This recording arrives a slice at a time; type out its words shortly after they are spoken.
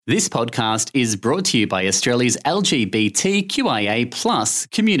This podcast is brought to you by Australia's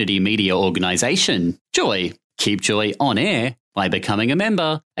LGBTQIA+ community media organisation, Joy. Keep Joy on air by becoming a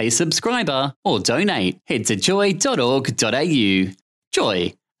member, a subscriber, or donate. Head to joy.org.au.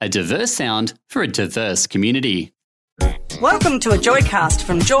 Joy, a diverse sound for a diverse community. Welcome to a Joycast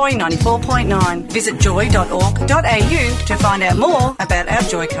from Joy 94.9. Visit joy.org.au to find out more about our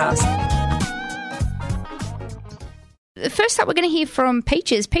Joycast. First up, we're going to hear from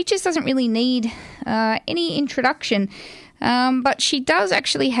Peaches. Peaches doesn't really need any introduction, but she does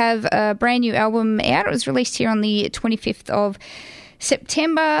actually have a brand new album out. It was released here on the 25th of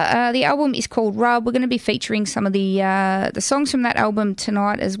September. The album is called Rub. We're going to be featuring some of the songs from that album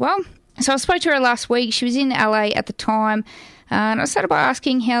tonight as well. So I spoke to her last week. She was in LA at the time, and I started by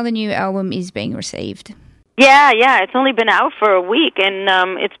asking how the new album is being received. Yeah, it's only been out for a week, and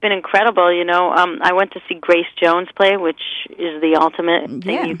it's been incredible, you know. I went to see Grace Jones play, which is the ultimate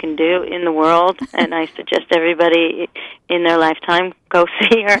thing you can do in the world, and I suggest everybody in their lifetime go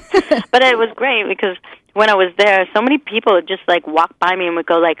see her. But it was great because when I was there, so many people would just, like, walk by me and would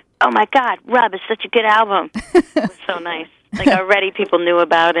go, like, oh, my God, Rub is such a good album. It was so nice. Like, already people knew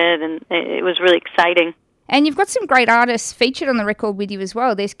about it, and it was really exciting. And you've got some great artists featured on the record with you as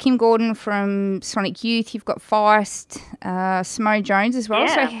well. There's Kim Gordon from Sonic Youth. You've got Feist, Simone Jones as well.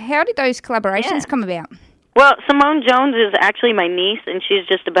 Yeah. So how did those collaborations come about? Well, Simone Jones is actually my niece, and she's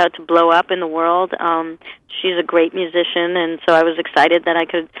just about to blow up in the world. She's a great musician, and so I was excited that I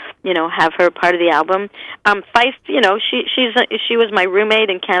could, you know, have her part of the album. Feist, you know, she was my roommate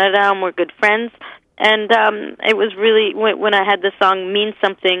in Canada, and we're good friends. And it was really, when I had the song Mean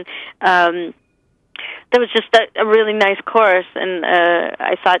Something, there was just a really nice chorus, and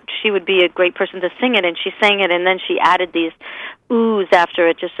I thought she would be a great person to sing it, and she sang it, and then she added these oohs after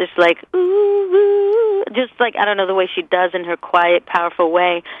it, just this like, ooh, ooh, just like, I don't know, the way she does in her quiet, powerful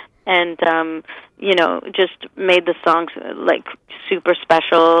way, and, you know, just made the songs, like, super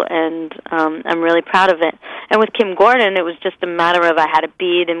special, and I'm really proud of it. And with Kim Gordon, it was just a matter of I had a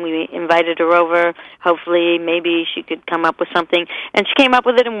beat, and we invited her over. Hopefully, maybe she could come up with something. And she came up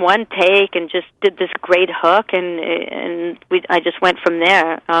with it in one take and just did this great hook, and I just went from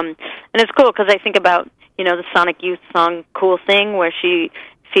there. And it's cool because I think about, you know, the Sonic Youth song Cool Thing, where she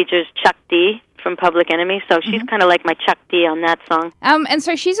features Chuck D from Public Enemy, so she's kind of like my Chuck D on that song. And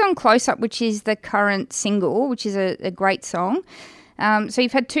so she's on Close Up, which is the current single, which is a great song. So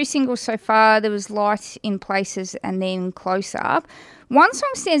you've had two singles so far. There was Light in Places and then Close Up. One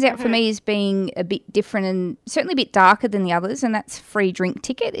song stands out for me as being a bit different and certainly a bit darker than the others, and that's Free Drink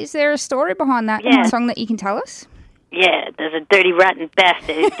Ticket. Is there a story behind that song that you can tell us? Yeah, there's a dirty, rotten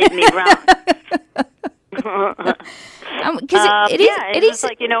bastard who did me wrong. It is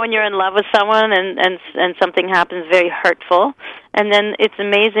like, you know, when you're in love with someone and something happens very hurtful, and then it's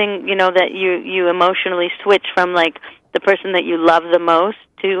amazing, you know, that you emotionally switch from, like, the person that you love the most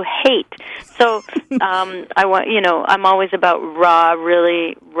to hate. So I'm always about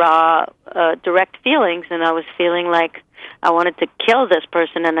really raw, direct feelings, and I was feeling like I wanted to kill this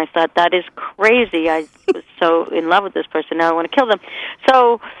person, and I thought, that is crazy. I was so in love with this person, now I want to kill them.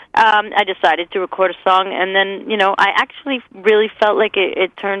 So I decided to record a song, and then, you know, I actually really felt like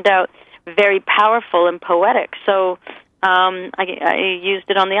it turned out very powerful and poetic. So I used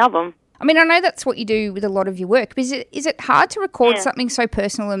it on the album. I mean, I know that's what you do with a lot of your work, but is it hard to record something so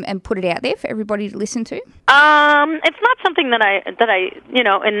personal and put it out there for everybody to listen to? It's not something that I you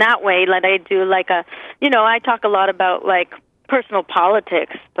know, in that way, like I do, like I talk a lot about, like, personal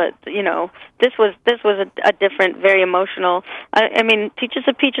politics, but, you know, this was a different, very emotional. I mean, Teachers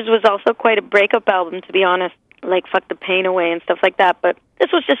of Peaches was also quite a breakup album, to be honest, like Fuck the Pain Away and stuff like that, but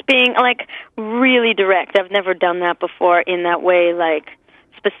this was just being, like, really direct. I've never done that before in that way, like,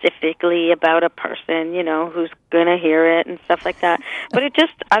 specifically about a person, you know, who's going to hear it and stuff like that. But it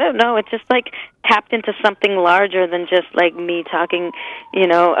just, I don't know, it just, like, tapped into something larger than just, like, me talking, you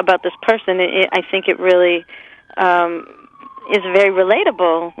know, about this person. I think it really is very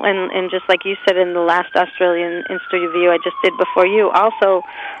relatable. And just like you said in the last Australian interview I just did before you, also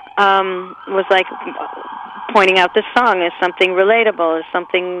was, like, pointing out this song as something relatable, as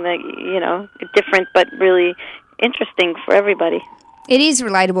something that, you know, different but really interesting for everybody. It is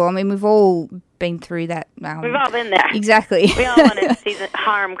relatable. I mean, we've all been through that. We've all been there. Exactly. We all want to see the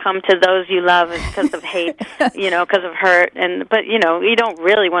harm come to those you love because of hate, you know, because of hurt. But, you know, you don't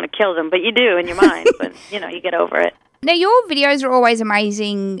really want to kill them, but you do in your mind. But, you know, you get over it. Now, your videos are always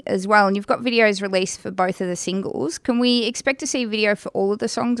amazing as well, and you've got videos released for both of the singles. Can we expect to see a video for all of the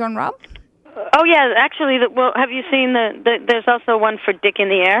songs on Rub? Oh, yeah, actually, well, have you seen there's also one for Dick in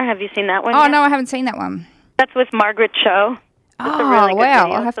the Air. Have you seen that one yet? No, I haven't seen that one. That's with Margaret Cho. a really good wow.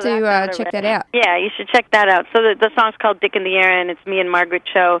 video, I'll have so to that's check that out. Yeah, you should check that out. So the song's called Dick in the Air, and it's me and Margaret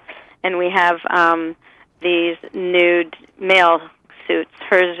Cho, and we have these nude male suits.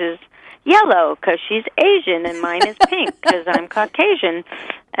 Hers is yellow because she's Asian, and mine is pink because I'm Caucasian.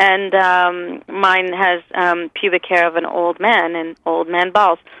 And mine has pubic hair of an old man and old man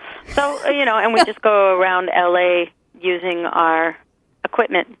balls. So, and we just go around L.A. using our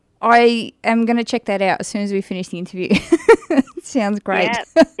equipment. I am going to check that out as soon as we finish the interview. Sounds great.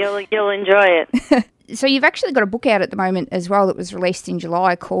 Yeah, you'll enjoy it. So you've actually got a book out at the moment as well that was released in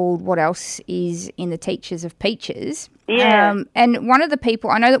July called What Else Is in the Teachers of Peaches? Yeah. And I know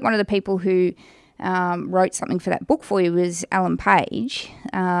that one of the people who wrote something for that book for you was Ellen Page.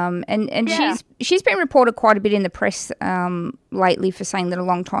 She's been reported quite a bit in the press lately for saying that a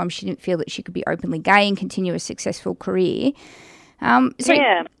long time she didn't feel that she could be openly gay and continue a successful career.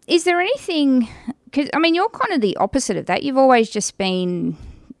 Is there anything, because, you're kind of the opposite of that. You've always just been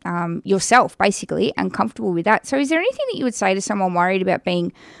yourself, basically, and comfortable with that. So is there anything that you would say to someone worried about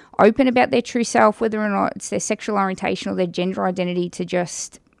being open about their true self, whether or not it's their sexual orientation or their gender identity, to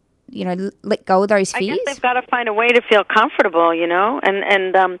just, let go of those fears? I guess they've got to find a way to feel comfortable,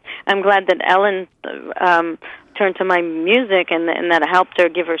 and I'm glad that Ellen turned to my music and that helped her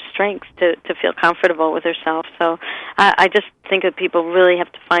give her strength to feel comfortable with herself. So I just think that people really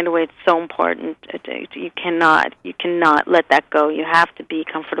have to find a way. It's so important. You cannot let that go. You have to be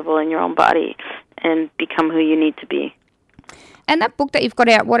comfortable in your own body and become who you need to be. And that book that you've got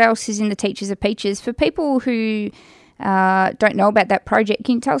out, What Else Is in the Teachers of Peaches, for people who don't know about that project,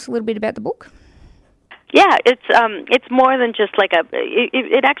 can you tell us a little bit about the book? Yeah, it's more than just like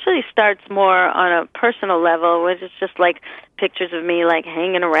it actually starts more on a personal level, which is just like pictures of me like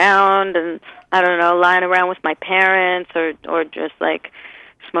hanging around and, I don't know, lying around with my parents or just like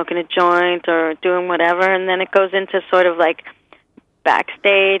smoking a joint or doing whatever, and then it goes into sort of like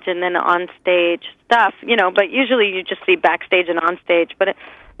backstage and then on stage stuff, but usually you just see backstage and on stage, but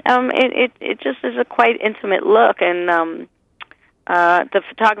it just is a quite intimate look. And the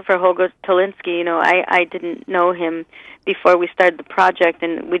photographer Holger Tolinsky, I didn't know him before we started the project,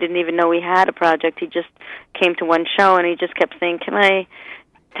 and we didn't even know we had a project. He just came to one show, and he just kept saying, "Can I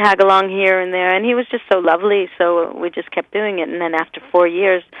tag along here and there?" And he was just so lovely, so we just kept doing it. And then after 4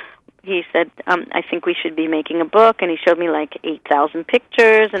 years, he said, "I think we should be making a book," and he showed me like 8,000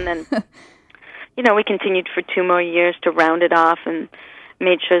 pictures, and then, we continued for 2 more years to round it off and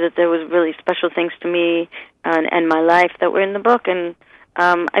made sure that there was really special things to me and my life that were in the book. And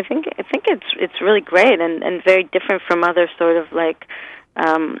I think it's really great and very different from other sort of like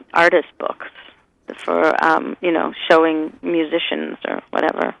artist books for showing musicians or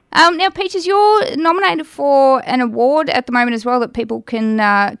whatever. Now, Peaches, you're nominated for an award at the moment as well that people can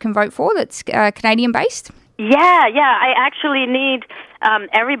vote for. That's Canadian based. Yeah. I actually need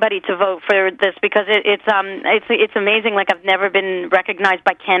everybody to vote for this because it's amazing. Like, I've never been recognized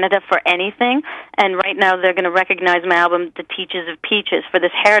by Canada for anything, and right now they're going to recognize my album, The Teachers of Peaches, for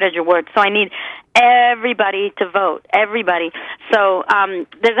this Heritage Award. So I need everybody to vote. Everybody. So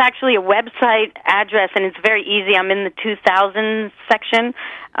there's actually a website address, and it's very easy. I'm in the 2000s section.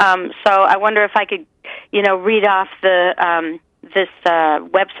 So I wonder if I could, read off the this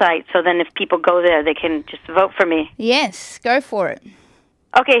website, so then if people go there, they can just vote for me. Yes, go for it.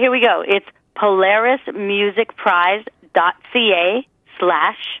 Okay, here we go. It's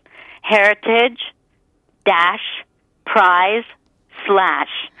polarismusicprize.ca/heritage-prize/.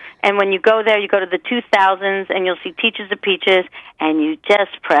 And when you go there, you go to the 2000s, and you'll see Teachers of Peaches, and you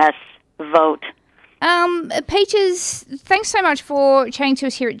just press vote. Peaches, thanks so much for chatting to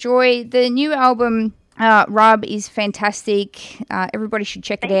us here at Joy. The new album, Rub, is fantastic. Everybody should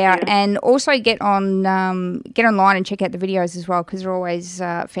check it out, and also get online and check out the videos as well, because they're always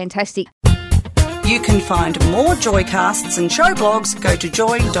fantastic. You can find more Joycasts and show blogs. Go to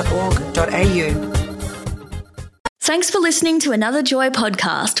joy.org.au. Thanks for listening to another Joy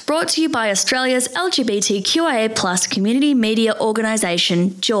podcast brought to you by Australia's LGBTQIA+ community media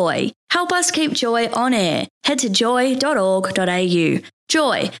organisation, Joy. Help us keep Joy on air. Head to joy.org.au.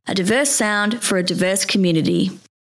 Joy, a diverse sound for a diverse community.